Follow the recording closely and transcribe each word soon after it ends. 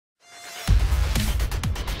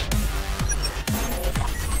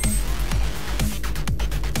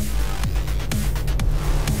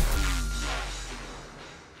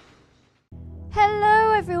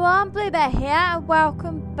everyone, Bluebear here, and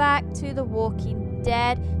welcome back to The Walking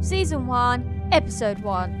Dead, Season 1, Episode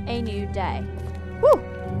 1, A New Day. Woo!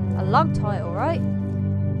 A long title, right?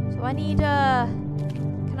 So I need,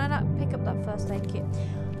 can I not pick up that first aid kit?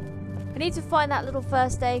 I need to find that little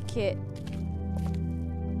first aid kit.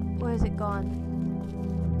 Where is it gone?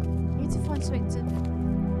 I need to find something to...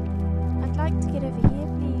 I'd like to get over here,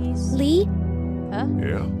 please. Lee? Huh?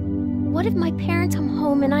 Yeah? What if my parents come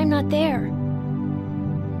home and I'm not there?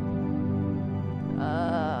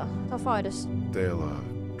 They'll find us. They'll,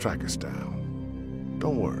 track us down.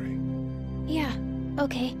 Don't worry. Yeah,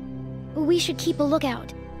 okay. We should keep a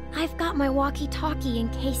lookout. I've got my walkie-talkie in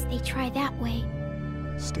case they try that way.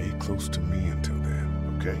 Stay close to me until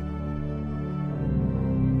then,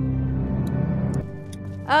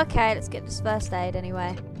 okay? Okay, let's get this first aid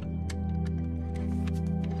anyway.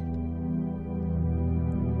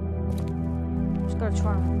 Just gotta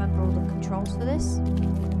try and remember all the controls for this.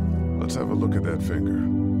 Let's have a look at that finger.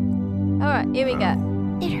 Alright, here we go.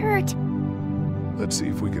 It hurt. Let's see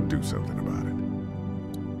if we can do something about it.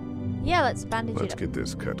 Yeah, let's bandage Let's it up. get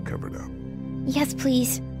this cut covered up. Yes,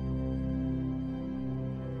 please.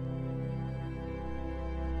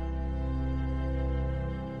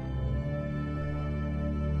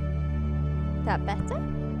 That better?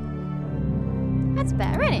 That's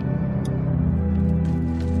better, isn't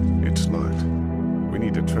it? It's locked. We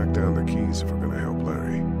need to track down the keys if we're gonna help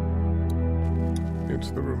Larry.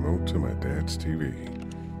 It's the remote to my dad's TV.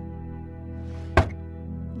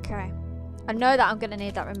 Okay. I know that I'm gonna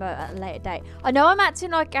need that remote at a later date. I know I'm acting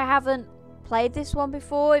like I haven't played this one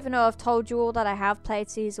before, even though I've told you all that I have played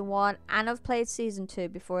Season 1 and I've played Season 2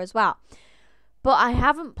 before as well. But I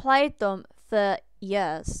haven't played them for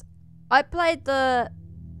years. I played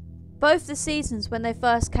both the seasons when they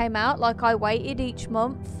first came out. Like, I waited each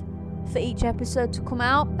month for each episode to come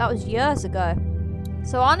out. That was years ago.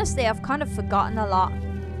 So honestly, I've kind of forgotten a lot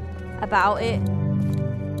about it.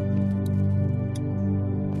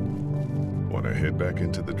 Wanna head back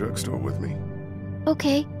into the drugstore with me?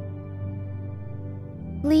 Okay.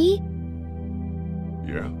 Lee?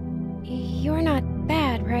 Yeah? You're not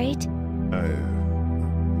bad, right? Why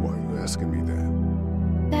are you asking me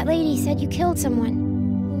that? That lady said you killed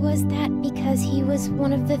someone. Was that because he was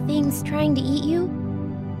one of the things trying to eat you?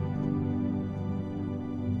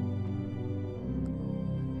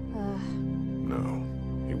 No,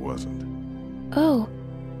 he wasn't. Oh.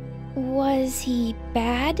 Was he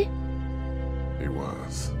bad? He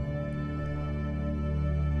was.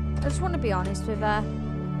 I just want to be honest with her.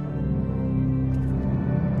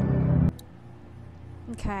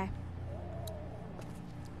 Okay.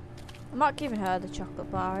 I'm not giving her the chocolate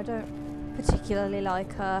bar. I don't particularly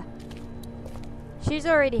like her. She's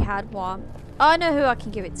already had one. I know who I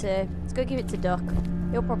can give it to. Let's go give it to Duck.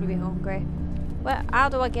 He'll probably be hungry. How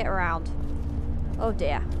do I get around? Oh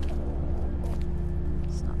dear.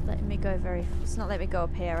 It's not letting me go it's not letting me go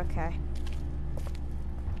up here, okay.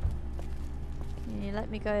 Can you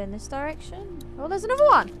let me go in this direction? Oh, there's another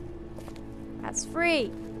one! That's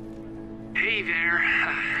free. Hey there,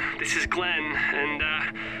 this is Glenn, and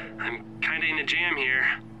I'm kinda in a jam here.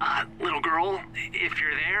 Little girl, if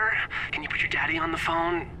you're there, can you put your daddy on the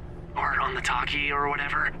phone? Or on the talkie or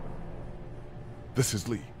whatever? This is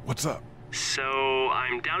Lee. What's up? So,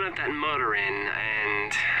 I'm down at that motor inn,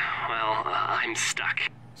 and, well, I'm stuck.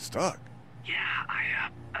 Stuck? Yeah,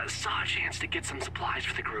 I saw a chance to get some supplies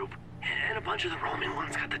for the group, and a bunch of the Roman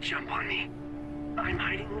ones got the jump on me. I'm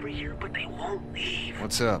hiding over here, but they won't leave.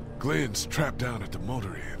 What's up? Glenn's trapped down at the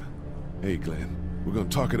motor inn. Hey, Glenn. We're gonna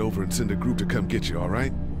talk it over and send a group to come get you,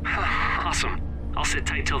 alright? Awesome. I'll sit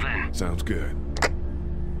tight till then. Sounds good.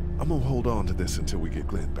 I'm gonna hold on to this until we get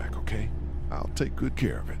Glenn back, okay? I'll take good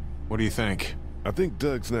care of it. What do you think? I think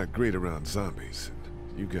Doug's not great around zombies.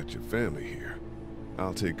 You got your family here.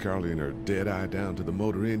 I'll take Carly and her dead eye down to the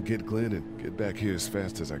motor inn, get Glenn, and get back here as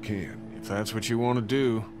fast as I can. If that's what you want to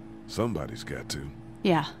do. Somebody's got to.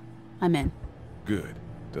 Yeah, I'm in. Good.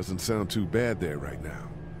 Doesn't sound too bad there right now.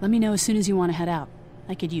 Let me know as soon as you want to head out.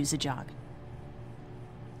 I could use a jog.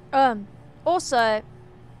 Also,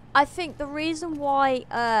 I think the reason why,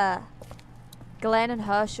 Glenn and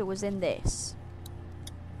Herschel was in this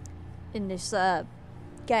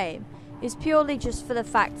game is purely just for the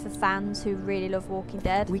fact for fans who really love Walking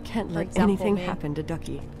Dead. We can't For let example, anything me. happen to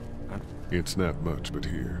Ducky. It's not much, but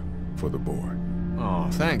here. For the boy. Oh,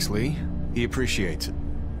 thanks, Lee. He appreciates it.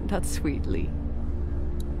 That's sweet, Lee.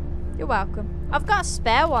 You're welcome. I've got a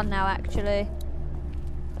spare one now, actually.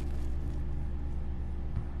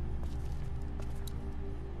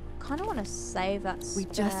 Kind of want to save that spare.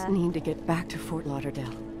 We just need to get back to Fort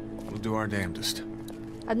Lauderdale. We'll do our damnedest.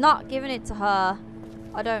 I'm not giving it to her.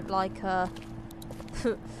 I don't like her.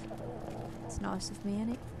 It's nice of me,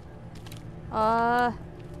 isn't it?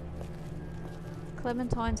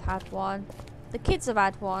 Clementine's had one. The kids have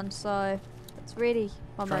had one, so it's really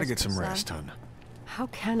my Try to most get some concern. rest, hon. How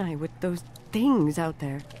can I with those things out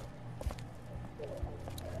there?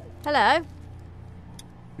 Hello.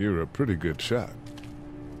 You're a pretty good shot.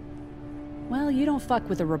 Well, you don't fuck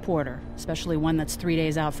with a reporter, especially one that's 3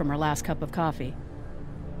 days out from her last cup of coffee.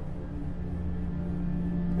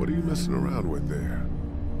 What are you messing around with there?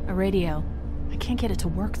 A radio. I can't get it to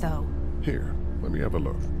work, though. Here, let me have a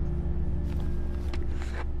look.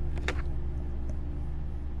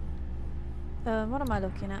 What am I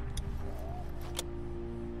looking at?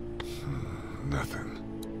 Nothing.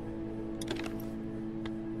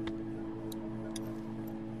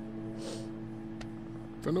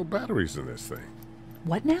 There are no batteries in this thing.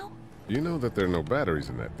 What now? You know that there are no batteries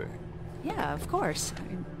in that thing. Yeah, of course.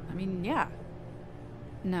 I mean, yeah.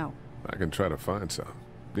 No. I can try to find some.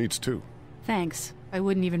 Needs two. Thanks. I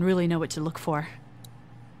wouldn't even really know what to look for.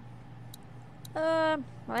 I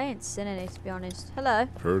ain't seen any, to be honest. Hello.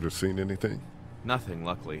 Heard or seen anything? Nothing,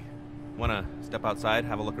 luckily. Wanna step outside,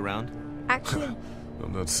 have a look around? Actually,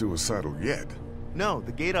 I'm not suicidal yet. No,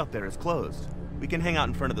 the gate out there is closed. We can hang out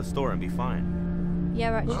in front of the store and be fine.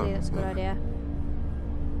 yeah, actually, that's a good idea.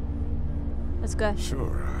 Let's go.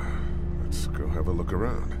 Sure. Let's go have a look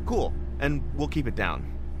around. Cool. And we'll keep it down.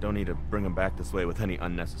 Don't need to bring them back this way with any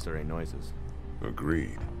unnecessary noises.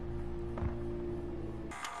 Agreed.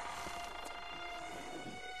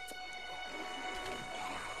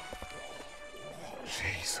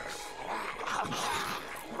 Jesus.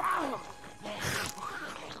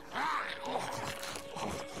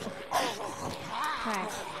 Okay.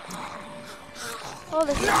 Oh,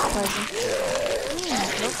 this is pleasant.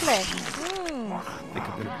 Lovely. Think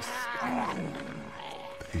I'm gonna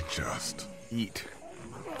They just. eat.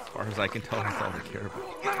 As far as I can tell, that's all they care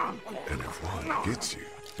about. And if one gets you,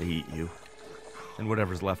 They eat you. And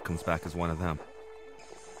whatever's left comes back as one of them.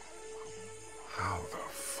 how the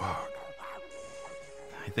fuck?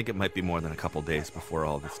 I think it might be more than a couple days before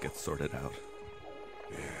all this gets sorted out.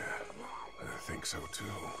 Yeah, I think so too.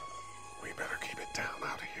 We better keep it down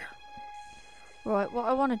out of here. Right, what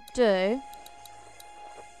I want to do...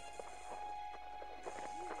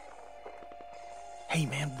 Hey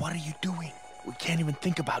man, what are you doing? We can't even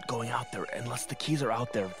think about going out there unless the keys are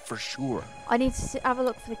out there for sure. I need to have a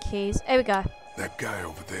look for the keys. Here we go. That guy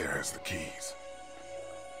over there has the keys.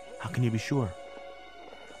 How can you be sure?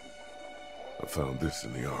 I found this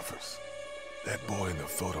in the office. That boy in the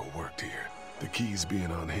photo worked here. The keys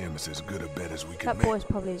being on him is as good a bet as we can That make. boy's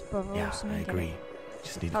probably his brother Yeah, or something. I isn't agree. it?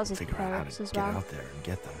 Just need That was to his figure out how parents to as get well. out there and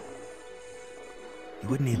get them. You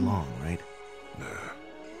wouldn't need long, right? Nah,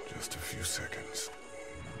 just a few seconds.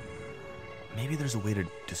 Maybe there's a way to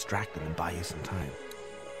distract them and buy you some time.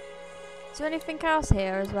 Is there anything else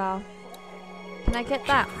here as well? Can I get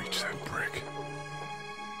that? Can't reach that brick. Is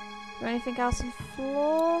there anything else on the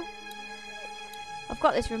floor? I've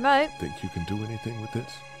got this remote. Think you can do anything with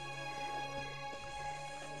this?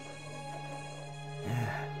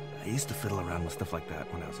 Yeah, I used to fiddle around with stuff like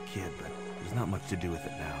that when I was a kid, but there's not much to do with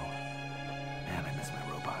it now. Man, I miss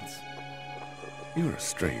my robots. You're a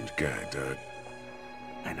strange guy, Doug.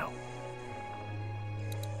 I know.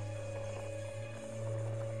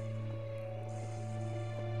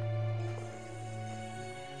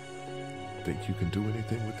 Think you can do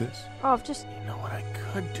anything with this? Oh, I've just... You know what I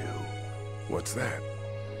could do? What's that?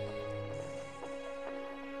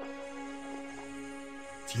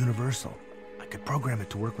 It's universal. I could program it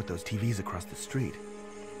to work with those TVs across the street.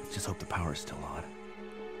 Let's just hope the power's still on.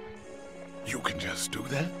 You can just do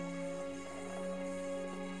that?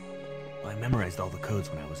 Well, I memorized all the codes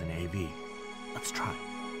when I was in AV. Let's try.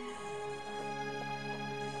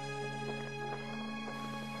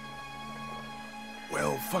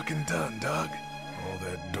 Well fucking done, Doug. All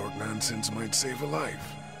that dork nonsense might save a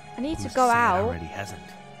life. I need to Who's go say it out. already hasn't.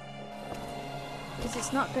 Because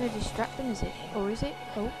it's not going to distract them, is it? Or is it?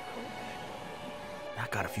 Oh.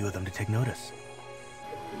 That got a few of them to take notice.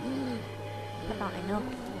 But not enough.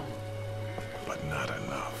 But not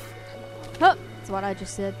enough. Oh, that's what I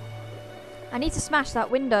just said. I need to smash that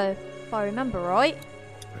window, if I remember right.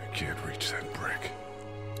 I can't reach that brick.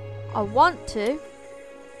 I want to.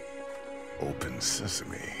 Open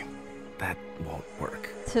sesame. That won't work.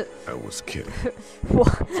 I was kidding.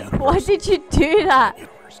 Why did you do that?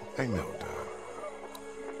 Universe. I know,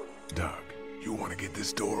 Doug. Doug, you want to get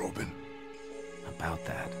this door open? About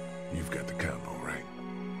that. You've got the combo, right?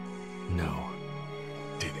 No.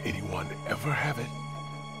 Did anyone ever have it?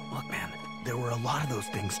 Look, man, there were a lot of those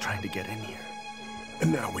things trying to get in here.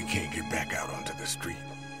 And now we can't get back out onto the street.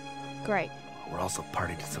 Great. We're also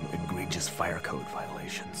party to some egregious fire code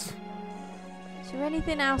violations. Is there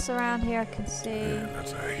anything else around here I can see? Yeah,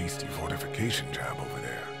 that's a hasty fortification job over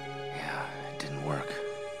there. Yeah, it didn't work.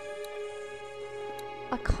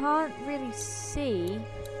 I can't really see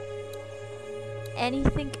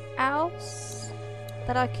anything else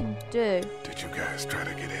that I can do. Did you guys try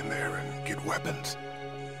to get in there and get weapons?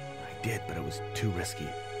 I did, but it was too risky.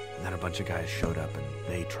 And then a bunch of guys showed up and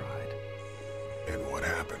they tried. And what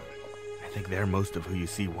happened? I think they're most of who you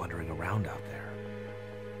see wandering around out there.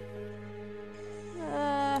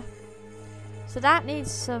 So that needs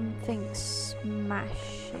something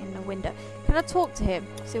smashed in the window. Can I talk to him?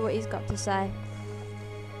 See what he's got to say.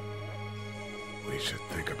 We should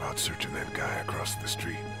think about searching that guy across the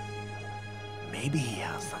street. Maybe he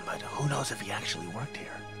has them, but who knows if he actually worked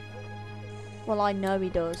here. Well, I know he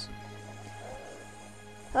does.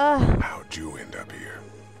 How'd you end up here?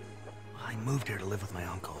 I moved here to live with my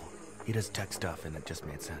uncle. He does tech stuff, and it just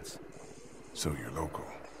made sense. So you're local.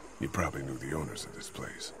 You probably knew the owners of this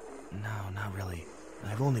place. No, not really.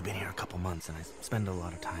 I've only been here a couple months, and I spend a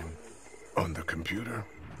lot of time... On the computer?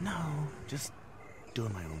 No, just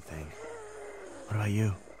doing my own thing. What about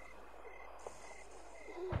you?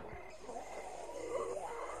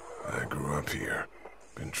 I grew up here.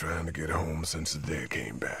 Been trying to get home since the day I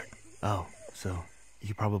came back. Oh, so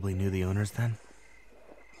you probably knew the owners then?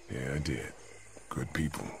 Yeah, I did. Good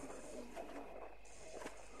people.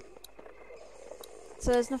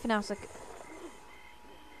 So there's nothing else I could...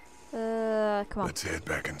 come on. Let's head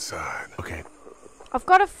back inside. Okay. I've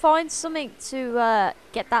got to find something to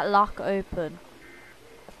get that lock open.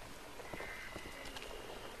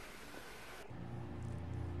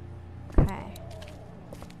 Okay.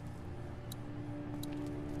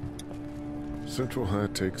 Central High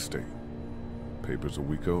Tech State. Paper's a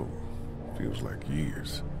week old. Feels like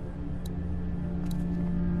years.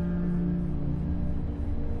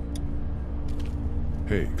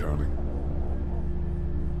 Hey, Carly.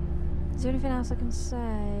 Is there anything else I can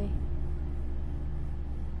say?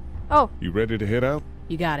 Oh! You ready to head out?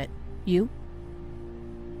 You got it. You?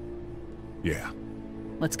 Yeah.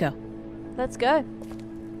 Let's go. Let's go.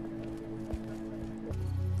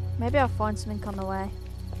 Maybe I'll find something on the way.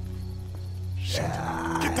 Shit.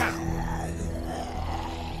 Get down!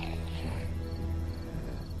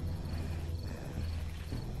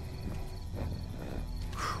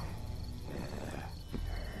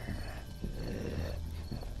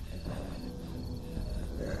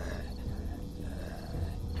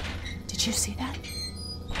 Did you see that?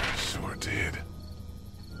 Sure did.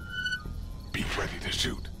 Be ready to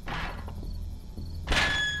shoot.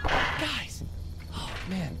 Guys! Oh,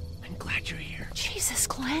 man. I'm glad you're here. Jesus,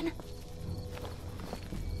 Glenn.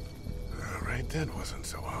 All right, that wasn't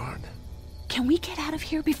so hard. Can we get out of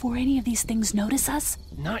here before any of these things notice us?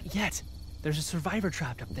 Not yet. There's a survivor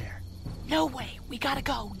trapped up there. No way. We gotta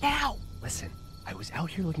go, now. Listen, I was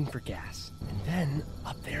out here looking for gas, and then,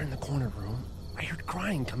 up there in the corner room, I heard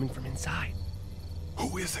crying coming from inside.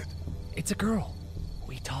 Who is it? It's a girl.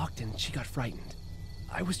 We talked and she got frightened.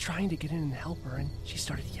 I was trying to get in and help her, and she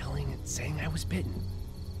started yelling and saying I was bitten.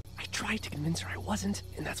 I tried to convince her I wasn't,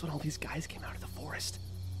 and that's when all these guys came out of the forest.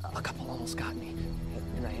 A couple almost got me,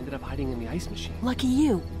 and I ended up hiding in the ice machine. Lucky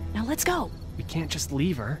you. Now let's go. We can't just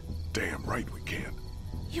leave her. Damn right we can't.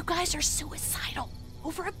 You guys are suicidal.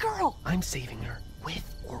 Over a girl. I'm saving her, with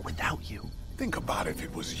or without you. Think about if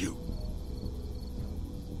it was you.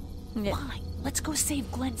 Yeah. Fine. Let's go save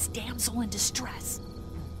Glenn's damsel in distress.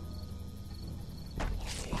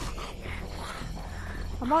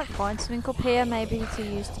 I might find something up here, maybe to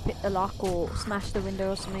use to pick the lock or smash the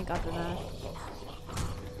window or something, I don't know.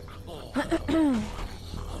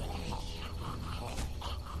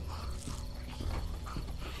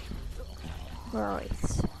 Right.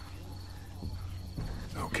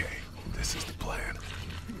 Okay, this is the plan.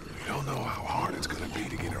 We don't know how hard it's gonna be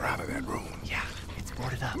to get her out of that room. Yeah, it's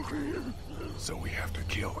boarded up. So we have to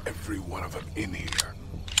kill every one of them in here.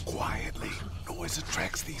 Quietly. Noise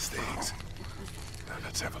attracts these things. Now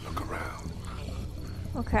let's have a look around.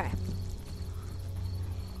 Okay.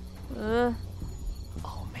 Oh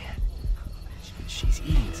man, she's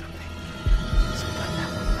eating something. So we got that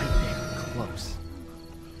one right there, close.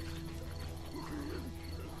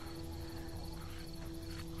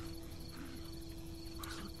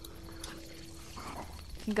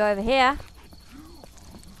 Can go over here.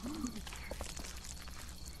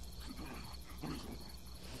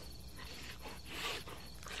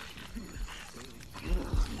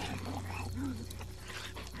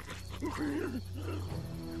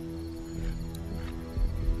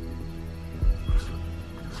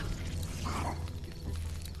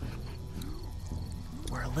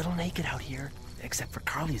 little naked out here, except for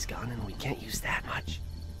Carly's gun, and we can't use that much.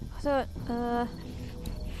 I don't,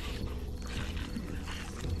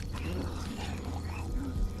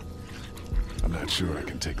 I'm not sure I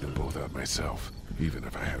can take them both out myself, even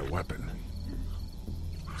if I had a weapon.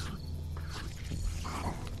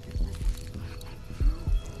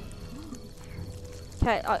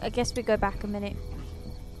 Okay, I guess we go back a minute.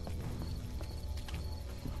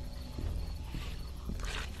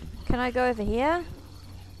 Can I go over here?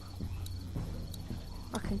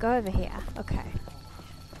 I can go over here. Okay.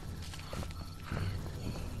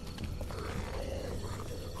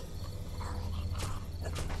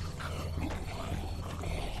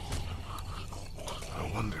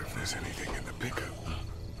 I wonder if there's anything in the pickup.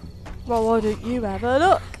 Well, why don't you have a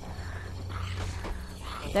look?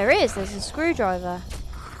 There is. There's a screwdriver.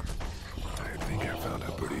 I think I found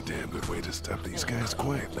a pretty damn good way to stop these guys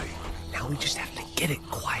quietly. Now we just have to get it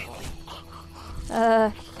quietly.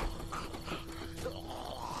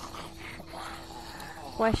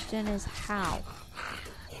 Question is how?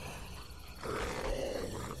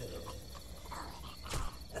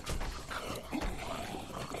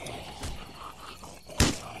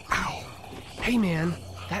 Ow! Hey man,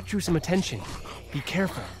 that drew some attention. Be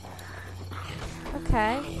careful.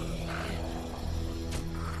 Okay.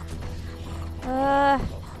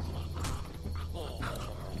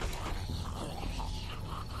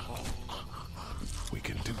 We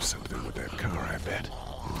can do something with that car, I bet.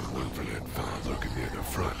 If it weren't for that fella lurking near the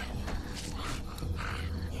front.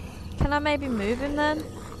 Can I maybe move him then?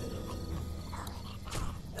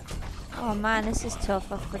 Oh man, this is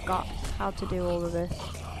tough. I forgot how to do all of this.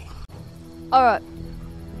 Alright.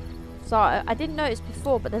 So I didn't notice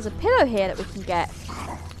before, but there's a pillow here that we can get.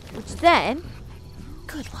 Which then...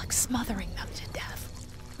 Good luck smothering them to death.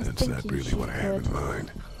 That's not really what I have in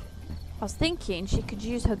mind. I was thinking she could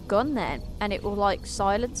use her gun then, and it will like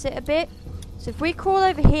silence it a bit. So if we crawl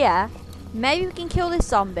over here, maybe we can kill this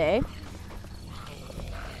zombie.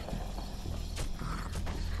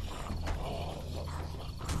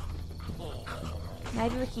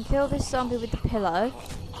 Maybe we can kill this zombie with the pillow.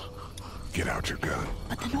 Get out your gun.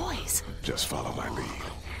 But the noise. Just follow my lead.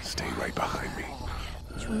 Stay right behind me.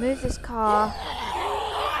 Let's remove this car.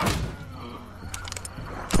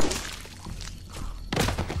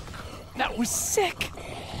 That was sick!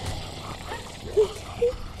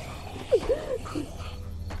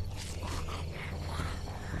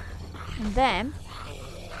 And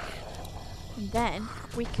then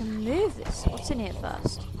we can move this. What's in here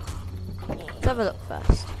first? Let's have a look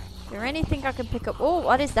first. Is there anything I can pick up? Oh,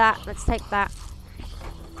 what is that? Let's take that.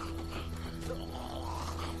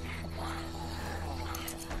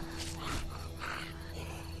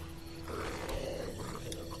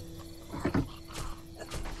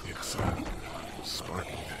 It's a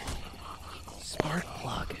sparking thing. Spark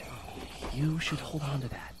plug. You should hold on to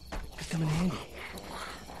that. Could come in handy.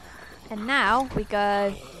 And now we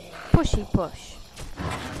go pushy push.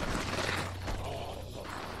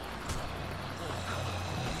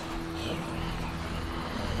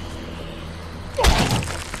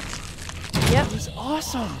 Yep. That was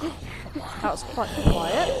awesome. That was quite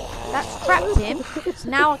quiet. That's trapped him. So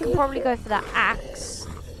now I can probably go for that axe.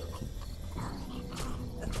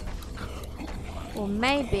 Or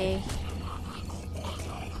maybe...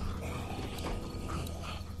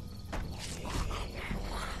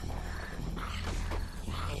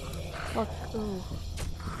 Fuck, ooh.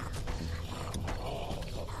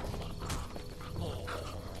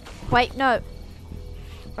 Wait, no.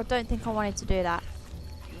 I don't think I wanted to do that.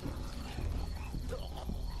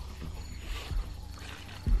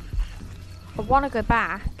 I want to go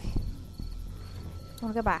back. I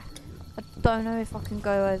want to go back. I don't know if I can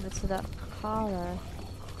go over to that car though.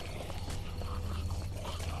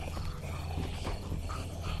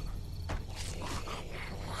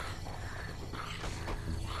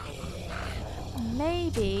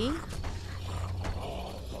 Maybe.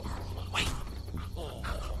 Wait.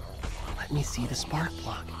 Let me see the spark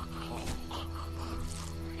plug.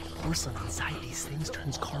 The porcelain inside these things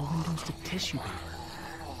turns car windows to tissue paper.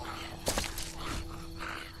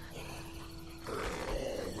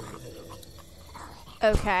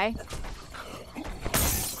 Okay.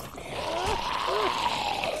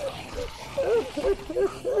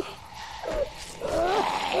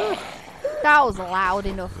 That was loud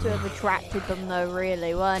enough to have attracted them though,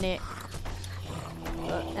 really, weren't it?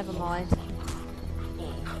 But never mind.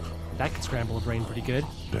 That could scramble a brain pretty good.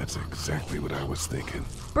 That's exactly what I was thinking.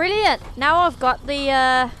 Brilliant! Now I've got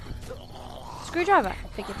the screwdriver.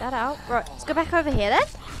 Figured that out. Right, let's go back over here then.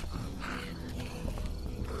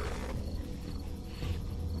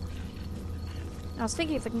 I was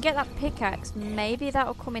thinking if I can get that pickaxe, maybe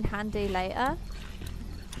that'll come in handy later.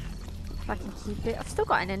 If I can keep it. I've still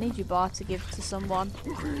got an energy bar to give to someone.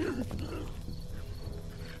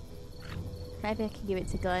 Maybe I can give it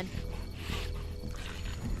to Glenn.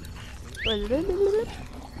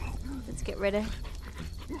 Let's get rid of.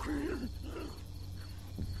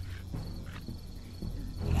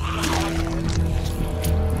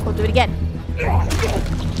 We'll do it again.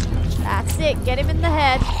 That's it. Get him in the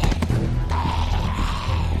head.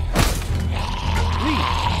 Lee,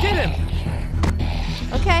 get him!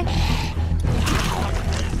 Okay.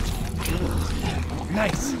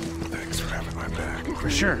 Nice. Thanks for having my back.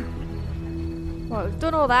 For sure. Well, we've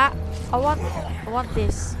done all that. I want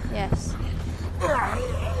this. Yes.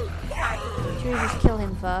 Should we just kill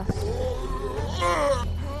him first?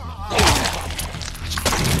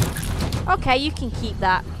 Okay, you can keep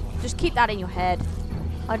that. Just keep that in your head.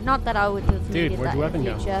 Not that I would have needed where'd that your in the weapon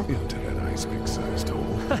go? future. Into that ice pick sized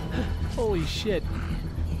hole. Holy shit.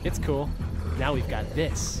 It's cool. Now we've got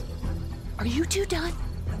this. Are you two done?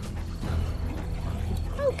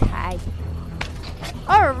 Okay.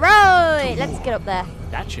 Alright, let's get up there.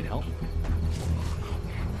 That should help.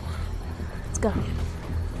 Let's go.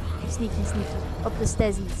 Sneaky, sneaky. Up the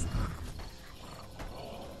stairs.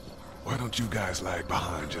 Why don't you guys lag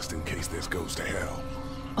behind just in case this goes to hell?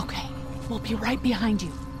 Okay, we'll be right behind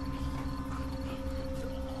you.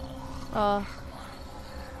 Oh.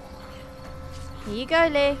 Here you go,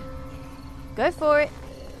 Lee. Go for it.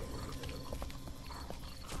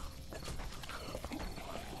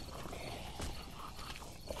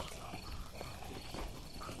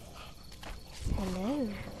 Hello.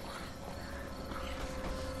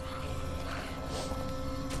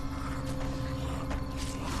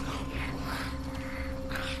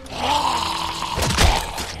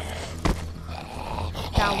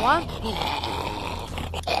 Down one.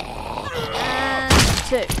 And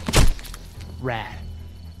two. Rad.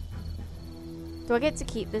 Do I get to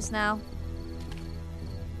keep this now?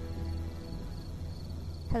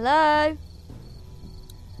 Hello?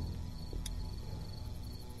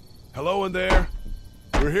 Hello in there.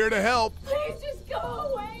 We're here to help. Please just go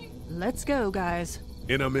away. Let's go, guys.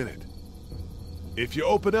 In a minute. If you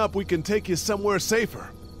open up, we can take you somewhere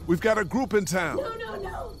safer. We've got a group in town.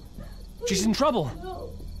 No. She's in trouble.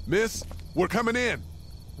 No. Miss, we're coming in.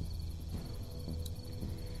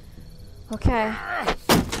 Okay.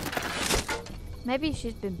 Maybe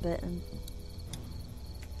she's been bitten.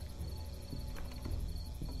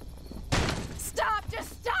 Stop!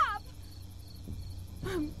 Just stop!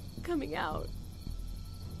 I'm coming out.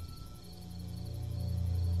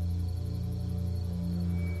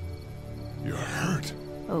 You're hurt.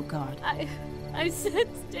 Oh, God. I said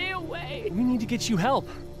stay away. We need to get you help.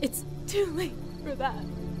 It's too late for that.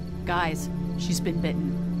 Guys, she's been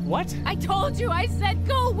bitten. What? I told you, I said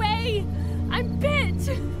go away! I'm bit!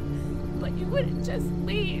 But you wouldn't just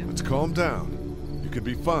leave. Let's calm down. You could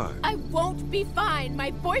be fine. I won't be fine.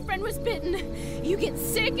 My boyfriend was bitten. You get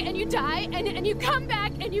sick and you die, and you come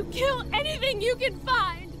back and you kill anything you can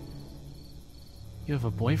find. You have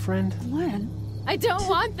a boyfriend? Glenn? I don't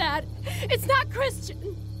want that. It's not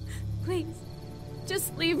Christian. Please,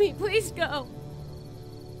 just leave me. Please go.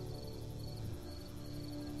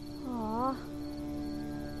 Aww.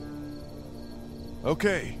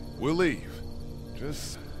 Okay, we'll leave.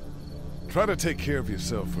 Just try to take care of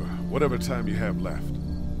yourself for whatever time you have left.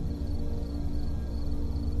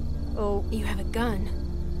 Oh, you have a gun.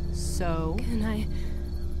 So? Can I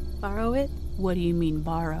borrow it? What do you mean,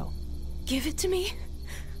 borrow? Give it to me.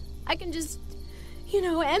 I can just,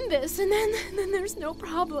 end this, and then there's no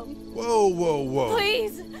problem. Whoa, whoa, whoa.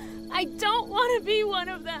 Please, I don't want to be one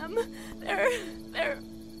of them. They're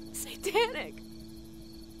satanic.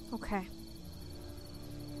 Okay.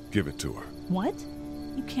 Give it to her. What?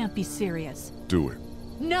 You can't be serious. Do it.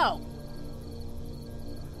 No!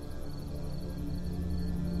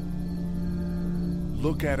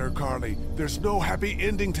 Look at her, Carly. There's no happy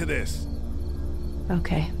ending to this.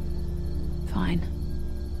 Okay. Fine.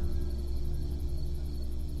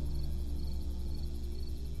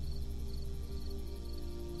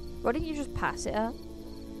 Why don't you just pass it up?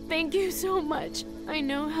 Thank you so much. I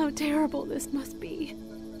know how terrible this must be.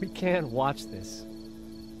 We can't watch this.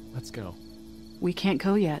 Let's go. We can't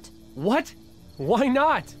go yet. What? Why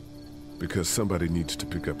not? Because somebody needs to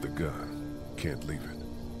pick up the gun. Can't leave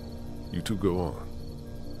it. You two go on.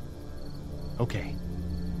 Okay.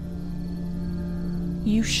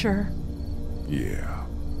 You sure? Yeah.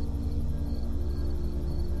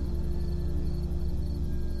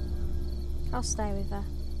 I'll stay with her.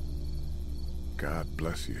 God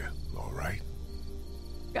bless you, all right?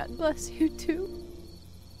 God bless you too.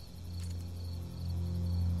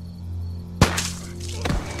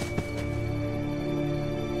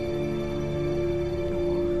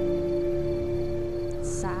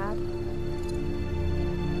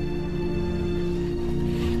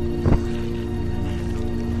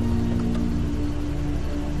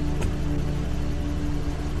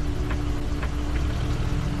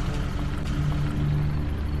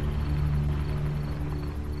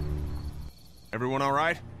 Everyone all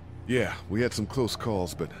right? Yeah, we had some close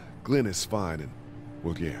calls, but Glenn is fine and,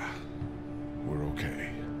 well, yeah, we're okay.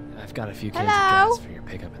 I've got a few cans Hello? of gas for your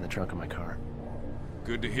pickup in the trunk of my car.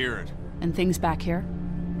 Good to hear it. And things back here?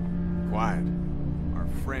 Quiet. Our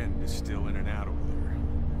friend is still in and out over there.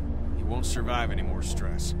 He won't survive any more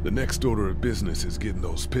stress. The next order of business is getting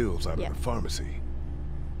those pills out Yep. of the pharmacy.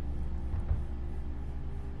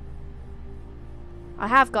 I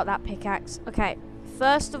have got that pickaxe. Okay,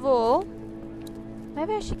 first of all,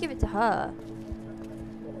 maybe I should give it to her.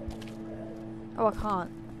 Oh, I can't.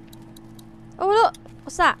 Oh, look!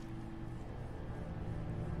 What's that?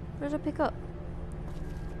 What did I pick up?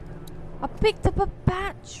 I picked up a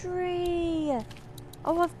battery!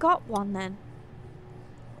 Oh, I've got one then.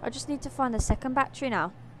 I just need to find the second battery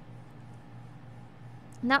now.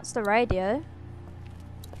 And that's the radio.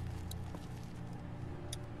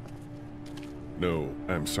 No,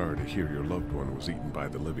 I'm sorry to hear your loved one was eaten by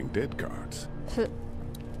the living dead guards.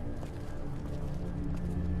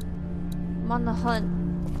 I'm on the hunt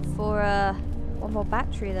for one more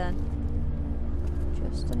battery then.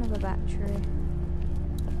 Just another battery.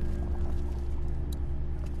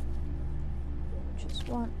 Just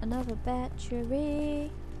want another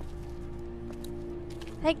battery.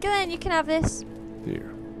 Hey Glenn, you can have this.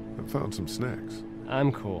 Here, I found some snacks.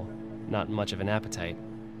 I'm cool. Not much of an appetite.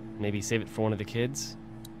 Maybe save it for one of the kids?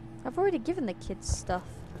 I've already given the kids stuff.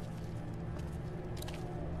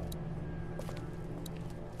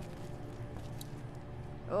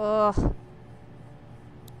 Ugh.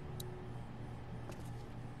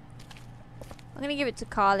 I'm gonna give it to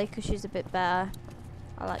Carly because she's a bit better.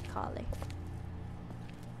 I like Carly.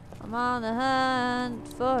 I'm on the hunt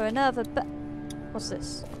for another What's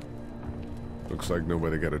this? Looks like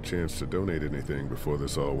nobody got a chance to donate anything before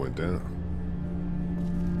this all went down.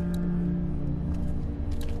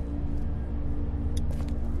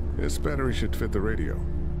 This battery should fit the radio.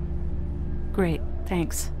 Great,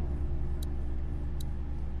 thanks.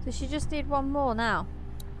 Does she just need one more now?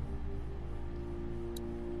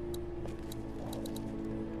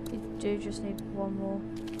 You do just need one more.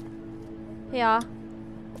 Here.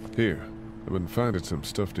 Here, I've been finding some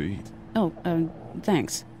stuff to eat. Oh,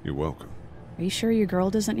 thanks. You're welcome. Are you sure your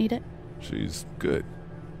girl doesn't need it? She's good.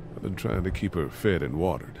 I've been trying to keep her fed and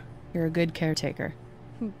watered. You're a good caretaker.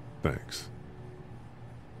 Thanks.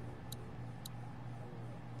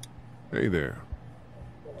 Hey there.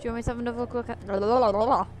 Do you want me to have another look at...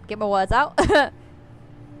 Get my words out.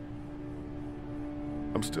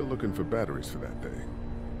 I'm still looking for batteries for that thing.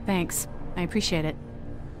 Thanks. I appreciate it.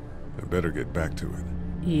 I better get back to it.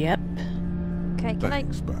 Yep. Okay, can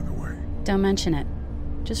Thanks, by the way. Don't mention it.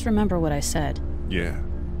 Just remember what I said. Yeah,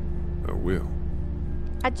 I will.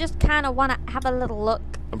 I just kind of want to have a little look.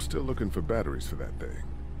 I'm still looking for batteries for that thing.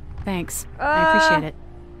 Thanks. I appreciate it.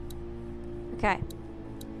 Okay.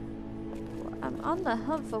 I'm on the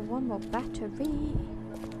hunt for one more battery.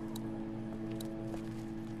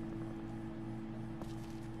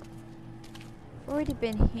 Already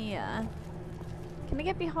been here. Can we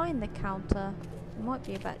get behind the counter? There might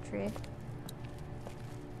be a battery.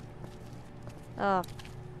 Oh.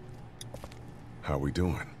 How we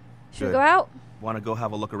doing? Should we go out? Want to go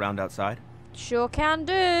have a look around outside? Sure can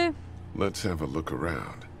do. Let's have a look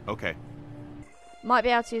around. Okay. Might be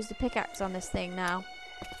able to use the pickaxe on this thing now.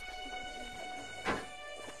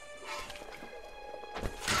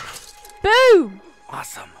 Boom!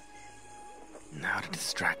 Awesome. Now to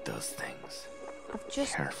distract those things. I've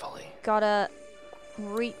just carefully gotta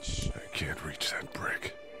reach. I can't reach that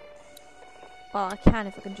brick. Well, I can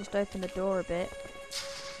if I can just open the door a bit.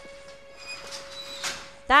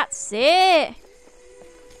 That's it!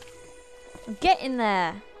 I'm getting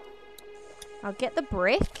there. I'll get the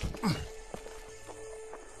brick.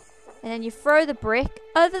 And then you throw the brick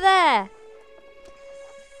over there.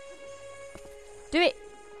 Do it.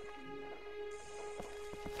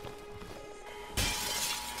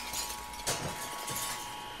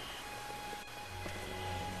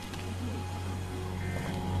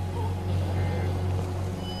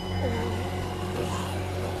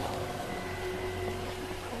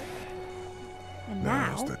 And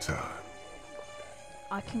Now's now the time.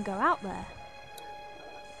 I can go out there.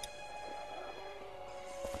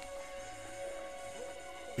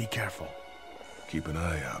 Be careful. Keep an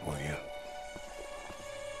eye out, will you?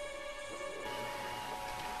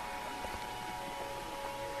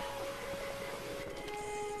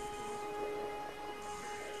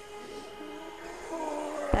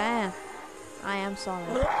 Damn. I am sorry.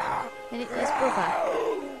 And it's his brother.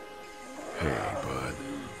 Hey, bud.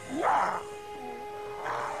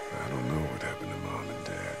 I don't know what happened to Mom and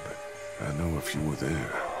Dad, but I know if you were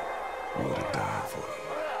there, you would have died for them.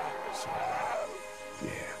 So,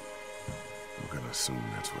 Yeah. I'm gonna assume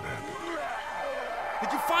that's what happened.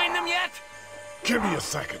 Did you find them yet? Give me a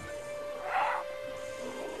second.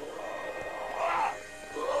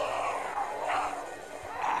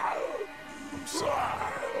 I'm sorry,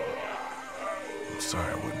 man. I'm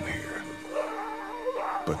sorry I wasn't here.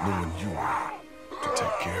 But knowing you were to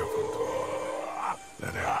take care of them,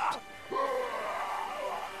 that helped.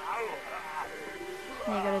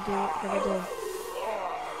 Now you gotta do what you gotta do.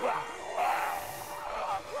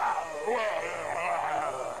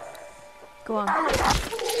 Go on.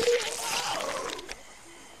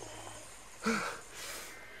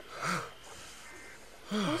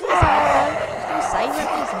 What was gonna save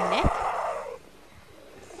his neck?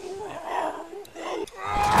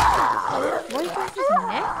 What are you doing with his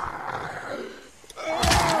neck?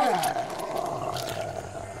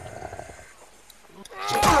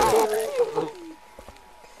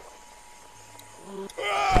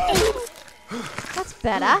 That's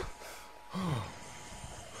better.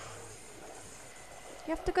 You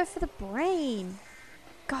have to go for the brain.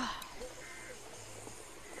 God.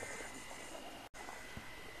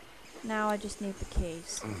 Now I just need the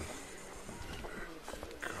keys.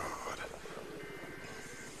 God.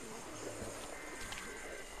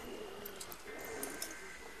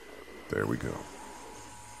 There we go.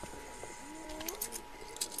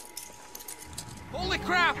 Holy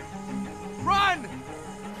crap! Run!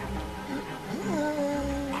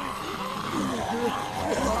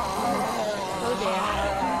 Oh dear.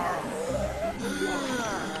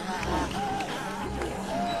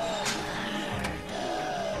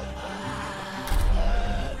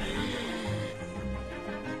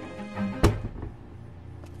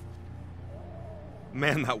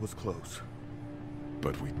 Man, that was close.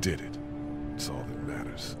 But we did it. It's all that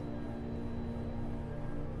matters.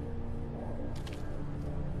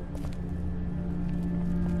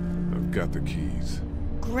 I've got the keys.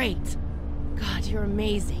 Great. God, you're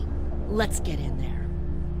amazing. Let's get in there.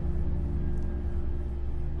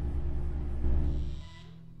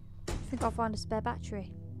 I think I'll find a spare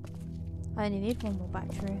battery. I only need one more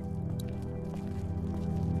battery.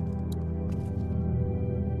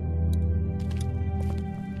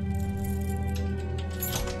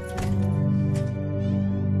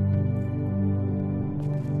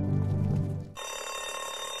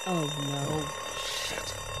 Oh no.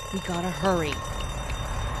 Shit. We gotta hurry.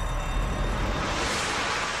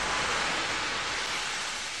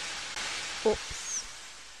 Oops.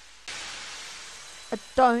 I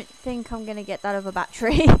don't think I'm gonna get that other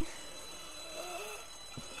battery.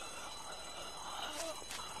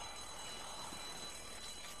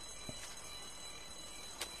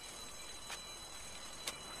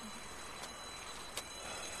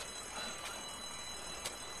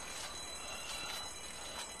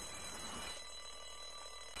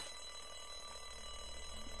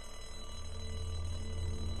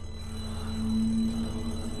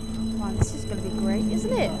 Wow, this is gonna be great,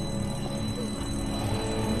 isn't it?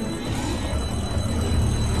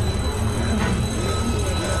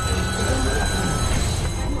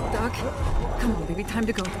 Doc, come on, baby, time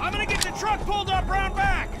to go. I'm gonna get the truck pulled up round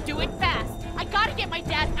back! Do it fast. I gotta get my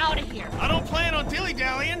dad out of here. I don't plan on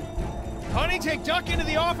dilly-dallying. Honey, take Duck into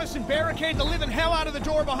the office and barricade the living hell out of the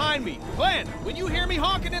door behind me. Glenn, when you hear me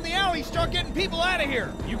honking in the alley, start getting people out of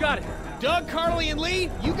here. You got it. Doug, Carly, and Lee,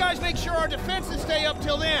 you guys make sure our defenses stay up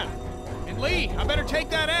till then. And Lee, I better take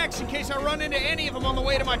that axe in case I run into any of them on the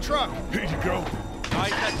way to my truck. Here you go.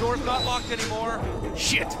 Guys, that door's not locked anymore.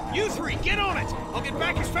 Shit! You three, get on it! I'll get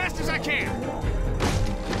back as fast as I can.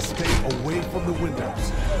 Stay away from the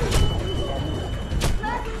windows.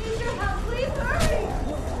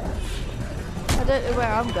 I don't know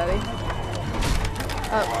where I'm going.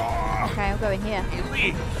 Oh, okay, I'm going here. Hey,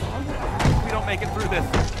 Lee, if we don't make it through this,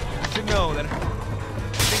 you should know that I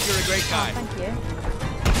think you're a great guy. Thank you.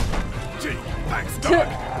 Gee, thanks, Doug.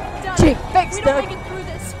 Gee, thanks, we Doug. don't make it through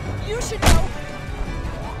this. You should know.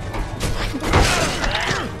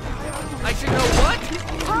 I should know what?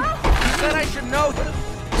 Huh? You said I should know.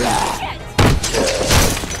 Shit!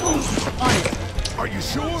 Are you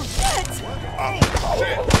sure? Shit! Oh,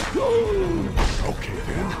 shit! Okay,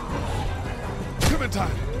 then.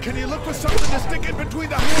 Clementine, can you look for something to stick in between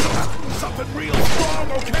the handles? Something real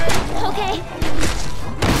strong, okay? Okay.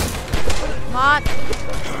 Come on.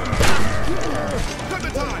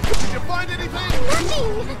 Clementine, did you find anything?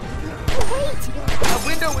 Nothing! Wait! The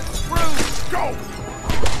window is screwed! Go!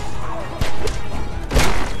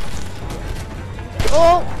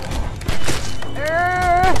 Oh!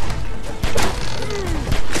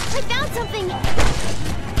 I found something!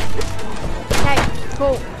 Okay,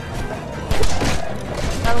 cool.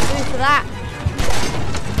 That'll do for that.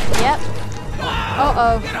 Yep.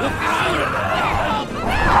 Uh-oh.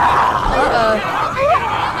 Uh-oh.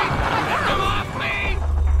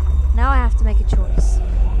 Now I have to make a choice.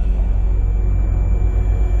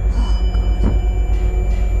 Oh, God.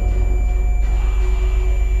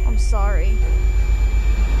 I'm sorry.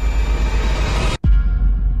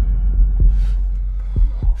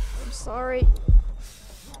 I'm sorry.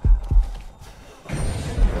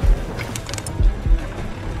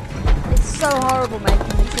 It's so horrible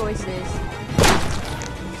making the choices.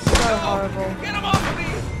 So horrible. Get him off of me!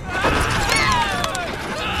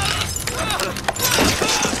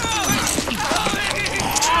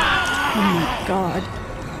 Oh my god.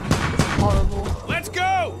 Horrible. Let's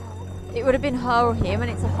go! It would have been her or him,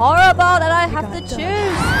 and it's horrible that I have to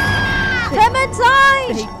choose.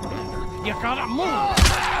 Clementine! You gotta move!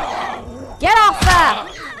 Get off there!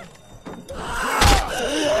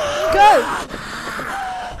 Go!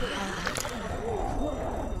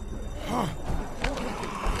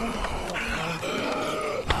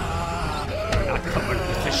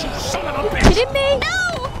 Son of a bitch! Kidding me? No!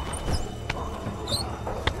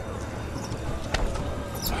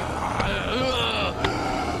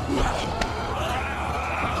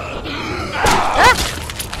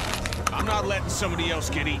 I'm not letting somebody else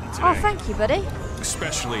get eaten today. Oh, thank you, buddy.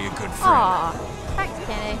 Especially a good friend. Aw, thanks,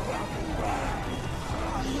 Kenny.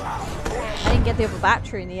 I didn't get the other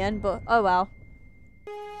battery in the end, but oh well.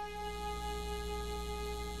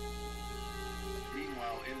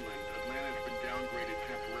 Meanwhile, inland, Atlanta's been downgraded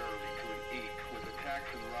temporarily to an 8, with attacks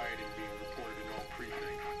and rioting being reported in all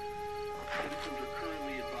precincts. Citizens are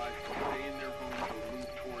currently advised to stay in their homes or move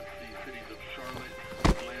towards the cities of Charlotte,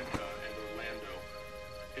 Atlanta, and Orlando.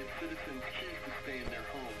 If citizens choose to stay in their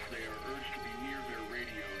homes, they are urged to be near their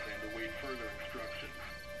radios and await further instructions.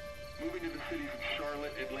 Moving to the cities of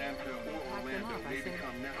Charlotte, Atlanta, or Orlando may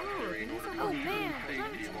become necessary in order to ensure the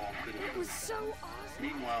safety of all citizens. It was so awesome.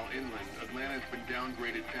 Meanwhile, inland, Atlanta's been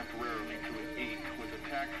downgraded temporarily to an 8, with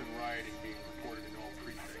attacks and rioting being reported in all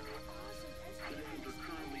precincts. Citizens are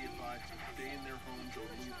currently advised to stay in their homes or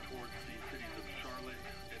move towards the cities of Charlotte,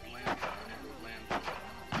 Atlanta, and Orlando.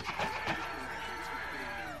 Citizens choose to stay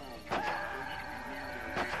in their homes and are urged to be near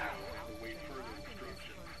their radios and await further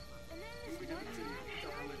instructions. Moving to the cities of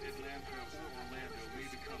Charlotte, Atlanta, or Orlando may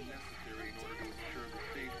become necessary in order to ensure the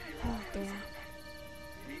safety of all citizens.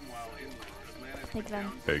 Meanwhile, inland, Atlanta's been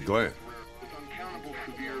downgraded. Hey, Glenn. With uncountable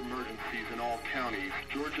severe emergencies in all counties,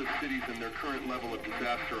 Georgia's cities and their current level of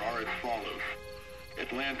disaster are as follows.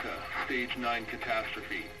 Atlanta, Stage 9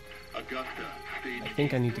 catastrophe. Augusta, Stage 8 I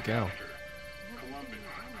think I need to go.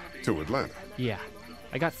 To Atlanta? Yeah,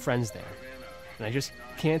 I got friends there. And I just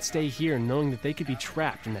can't stay here knowing that they could be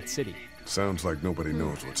trapped in that city. Sounds like nobody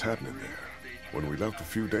knows what's happening there. When we left a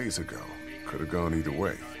few days ago, could have gone either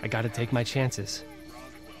way. I gotta take my chances.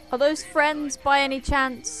 Are those friends by any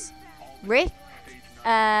chance Rick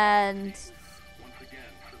and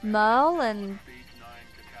Merle and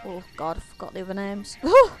oh god, I forgot the other names.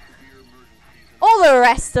 All the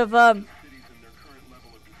rest of them.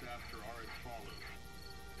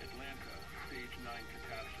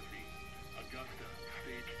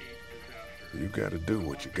 You gotta do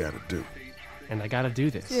what you gotta do. And I gotta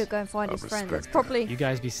do this. So you're going to find his friend. That's respect probably. You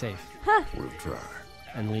guys be safe. Huh. We'll try.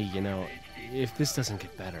 And Lee, you know, if this doesn't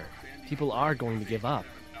get better, people are going to give up.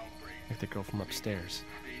 Like the girl from upstairs.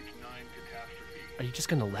 Are you just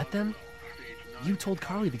gonna let them? You told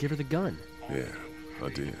Carly to give her the gun. Yeah, I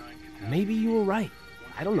did. Maybe you were right.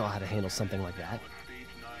 I don't know how to handle something like that.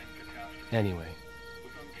 Anyway,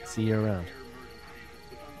 see you around.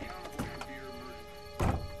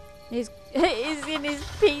 He's in his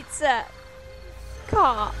pizza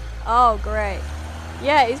car. Oh, great.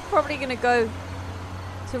 Yeah, he's probably gonna go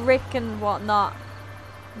to Rick and whatnot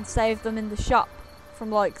and save them in the shop from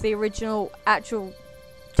like the original actual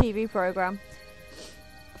TV program.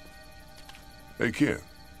 Hey, kid.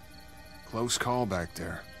 Close call back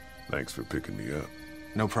there. Thanks for picking me up.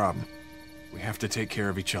 No problem. We have to take care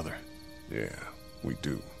of each other. Yeah, we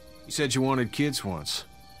do. You said you wanted kids once.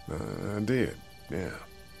 I did, yeah.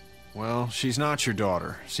 Well, she's not your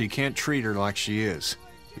daughter, so you can't treat her like she is.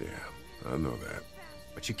 Yeah, I know that.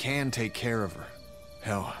 But you can take care of her.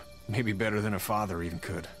 Hell, maybe better than a father even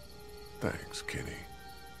could. Thanks, Kenny.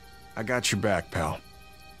 I got your back, pal.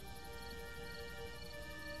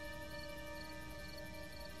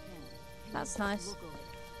 That's nice.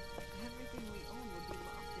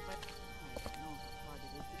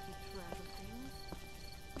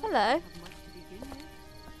 Hello.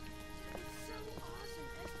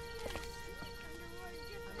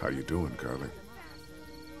 How you doing, Carly?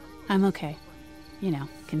 I'm okay. You know,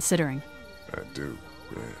 considering. I do,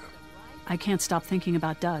 yeah. I can't stop thinking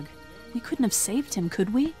about Doug. We couldn't have saved him,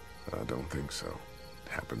 could we? I don't think so.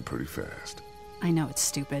 It happened pretty fast. I know it's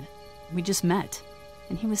stupid. We just met.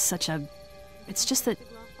 And he was such a... It's just that...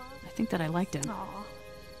 I think that I liked him. Aw.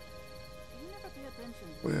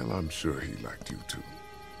 Well, I'm sure he liked you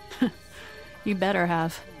too. You better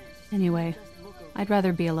have. Anyway, I'd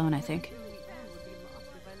rather be alone, I think.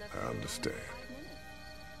 I understand.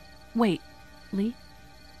 Wait, Lee?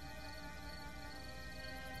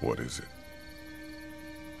 What is it?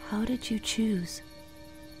 How did you choose?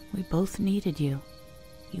 We both needed you.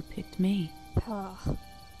 You picked me.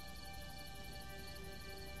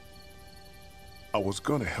 I was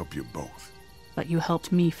gonna help you both. But you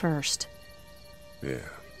helped me first. Yeah,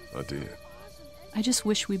 I did. I just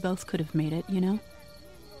wish we both could have made it, you know?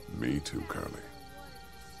 Me too, Carly.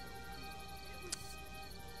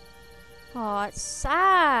 Oh, it's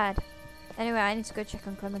sad. Anyway, I need to go check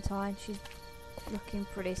on Clementine. She's looking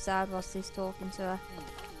pretty sad whilst he's talking to her.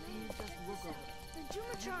 The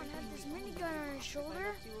Jumatron had this minigun on his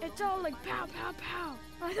shoulder. It's all like pow, pow, pow.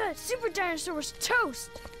 I thought Super Dinosaur was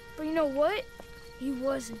toast. But you know what? He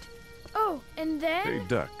wasn't. Oh, and then... Hey,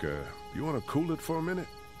 Duck, you wanna cool it for a minute?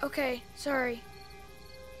 Okay, sorry.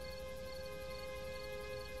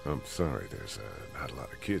 I'm sorry, there's not a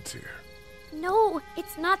lot of kids here. No,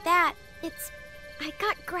 it's not that. It's... I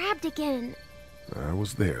got grabbed again. I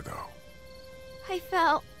was there, though. I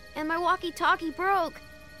fell, and my walkie-talkie broke.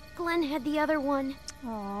 Glenn had the other one.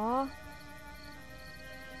 Aww.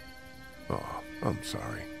 Oh, I'm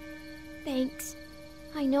sorry. Thanks.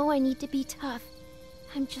 I know I need to be tough.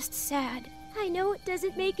 I'm just sad. I know it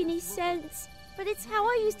doesn't make any sense, but it's how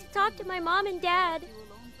I used to talk to my mom and dad.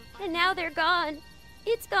 And now they're gone.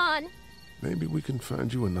 It's gone. Maybe we can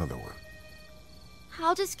find you another one.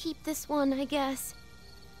 I'll just keep this one, I guess.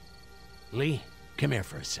 Lee, come here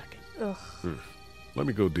for a second. Ugh. Let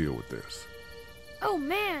me go deal with this. Oh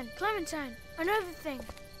man, Clementine, another thing.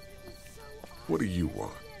 What do you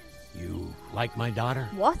want? You like my daughter?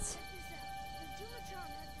 What?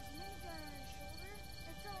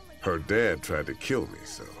 Her dad tried to kill me,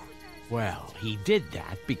 so... Well, he did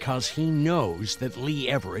that because he knows that Lee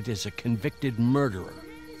Everett is a convicted murderer.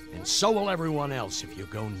 And so will everyone else if you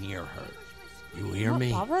go near her. You hear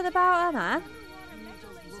me? Not bothered about her, man.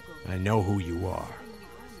 I know who you are.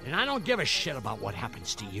 And I don't give a shit about what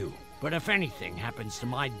happens to you. But if anything happens to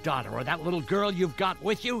my daughter or that little girl you've got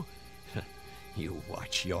with you, you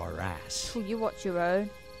watch your ass. Well, you watch your own.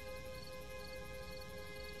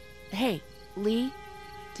 Hey, Lee,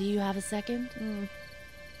 do you have a second?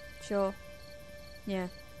 Sure. Yeah.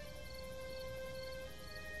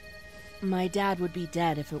 My dad would be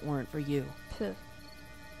dead if it weren't for you. Puh.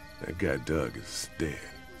 That guy Doug is dead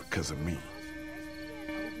because of me.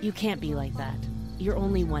 You can't be like that. You're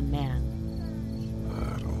only one man.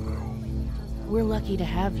 I don't know. We're lucky to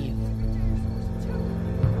have you.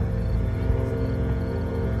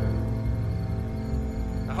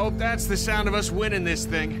 I hope that's the sound of us winning this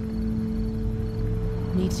thing.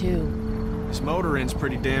 Me too. This motor inn's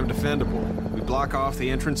pretty damn defendable. We block off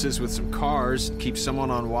the entrances with some cars, keep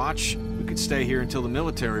someone on watch. We could stay here until the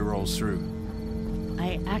military rolls through.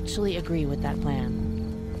 I actually agree with that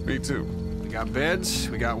plan. Me too. We got beds,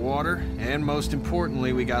 we got water, and most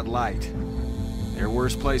importantly, we got light. There are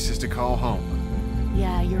worse places to call home.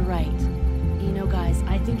 Yeah, you're right. You know, guys,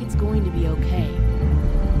 I think it's going to be okay.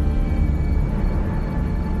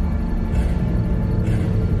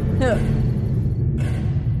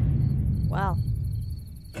 Wow.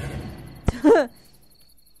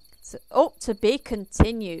 To be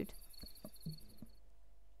continued.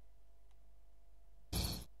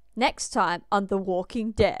 Next time on The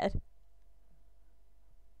Walking Dead.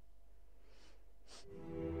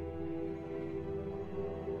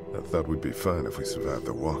 I thought we'd be fine if we survived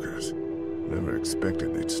the walkers. Never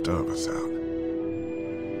expected they'd starve us out.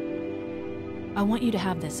 I want you to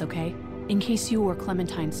have this, okay? In case you or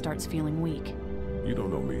Clementine starts feeling weak. You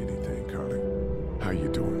don't owe me anything, Carly. How you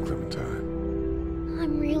doing, Clementine?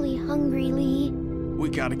 I'm really hungry, Lee. We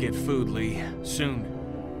gotta get food, Lee. Soon.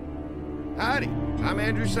 Howdy, I'm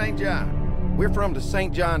Andrew St. John. We're from the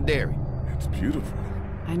St. John Dairy. It's beautiful.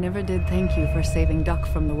 I never did thank you for saving Duck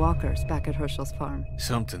from the walkers back at Herschel's farm.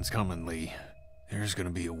 Something's coming, Lee. There's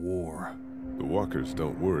gonna be a war. The walkers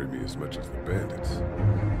don't worry me as much as the bandits.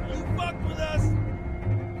 You fuck with us!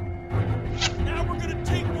 Now we're gonna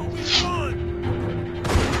take what we want!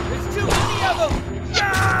 There's too many of them!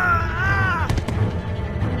 Yeah!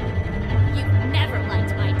 You've never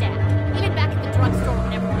liked my dad. Even back at the drugstore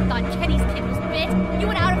when everyone thought Kenny's kid was bit, you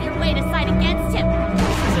went out of your way to side against him.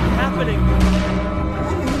 This isn't happening!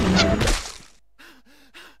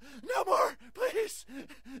 No more, please!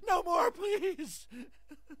 No more, please!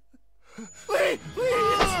 Lee,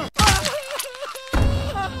 please!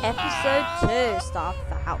 Episode 2 starts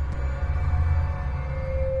out.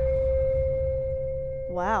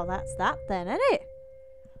 Wow, that's that then, isn't it?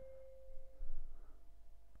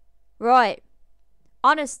 Right.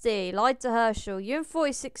 Honesty, lied to Herschel. You and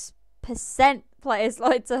 46% players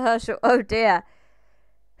lied to Herschel. Oh dear.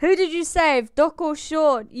 Who did you save, Duck or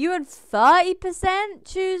Sean? You and 30%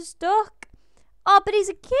 choose Duck. Oh, but he's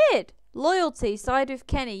a kid. Loyalty, side with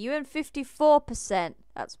Kenny. You and 54%.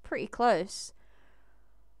 That's pretty close.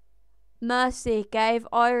 Mercy gave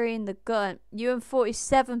Irene the gun. You and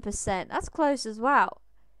 47%. That's close as well.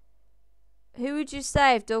 Who would you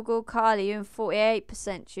save, Doug or Carly? You and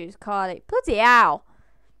 48% choose Carly. Bloody hell.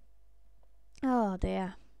 Oh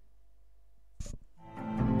dear.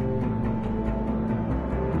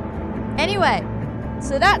 Anyway,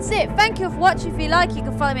 so that's it. Thank you for watching. If you like, you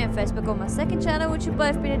can follow me on Facebook or my second channel, which will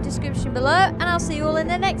both be in the description below. And I'll see you all in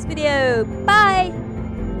the next video. Bye!